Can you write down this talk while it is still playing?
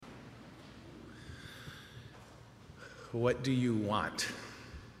What do you want?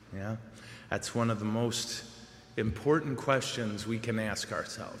 Yeah, that's one of the most important questions we can ask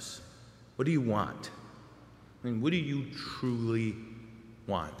ourselves. What do you want? I mean, what do you truly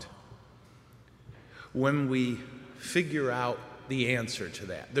want? When we figure out the answer to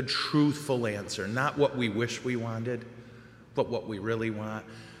that, the truthful answer, not what we wish we wanted, but what we really want,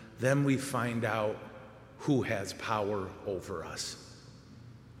 then we find out who has power over us.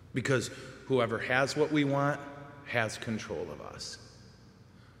 Because whoever has what we want has control of us.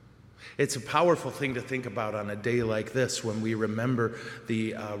 It's a powerful thing to think about on a day like this when we remember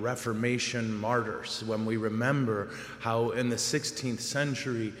the Reformation martyrs, when we remember how in the 16th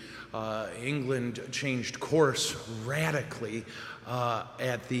century England changed course radically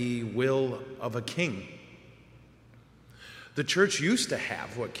at the will of a king. The church used to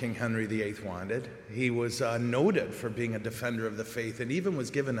have what King Henry VIII wanted. He was noted for being a defender of the faith and even was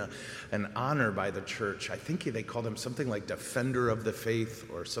given an honor by the church. I think they called him something like Defender of the Faith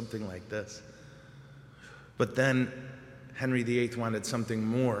or something like this. But then Henry VIII wanted something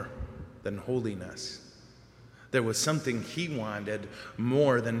more than holiness. There was something he wanted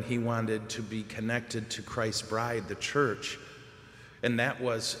more than he wanted to be connected to Christ's bride, the church, and that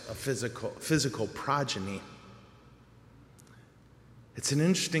was a physical progeny. It's an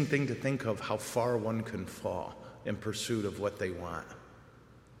interesting thing to think of how far one can fall in pursuit of what they want.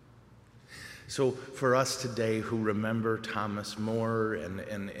 So for us today who remember Thomas More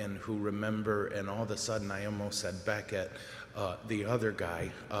and who remember, and all of a sudden I almost said Becket, the other guy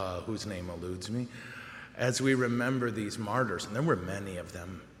whose name eludes me, as we remember these martyrs, and there were many of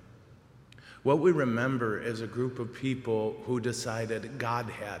them, what we remember is a group of people who decided God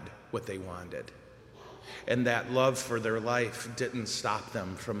had what they wanted. And that love for their life didn't stop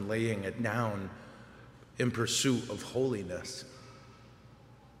them from laying it down in pursuit of holiness.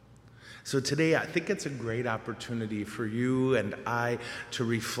 So today, I think it's a great opportunity for you and I to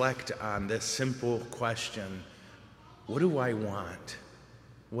reflect on this simple question: what do I want?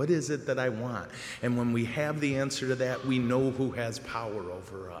 What is it that I want? And when we have the answer to that, we know who has power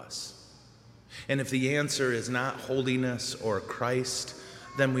over us. And if the answer is not holiness or Christ,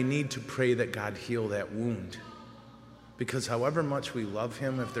 then we need to pray that God heal that wound. Because however much we love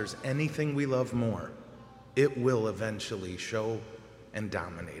him, if there's anything we love more, it will eventually show and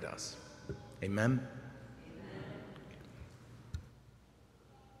dominate us. Amen?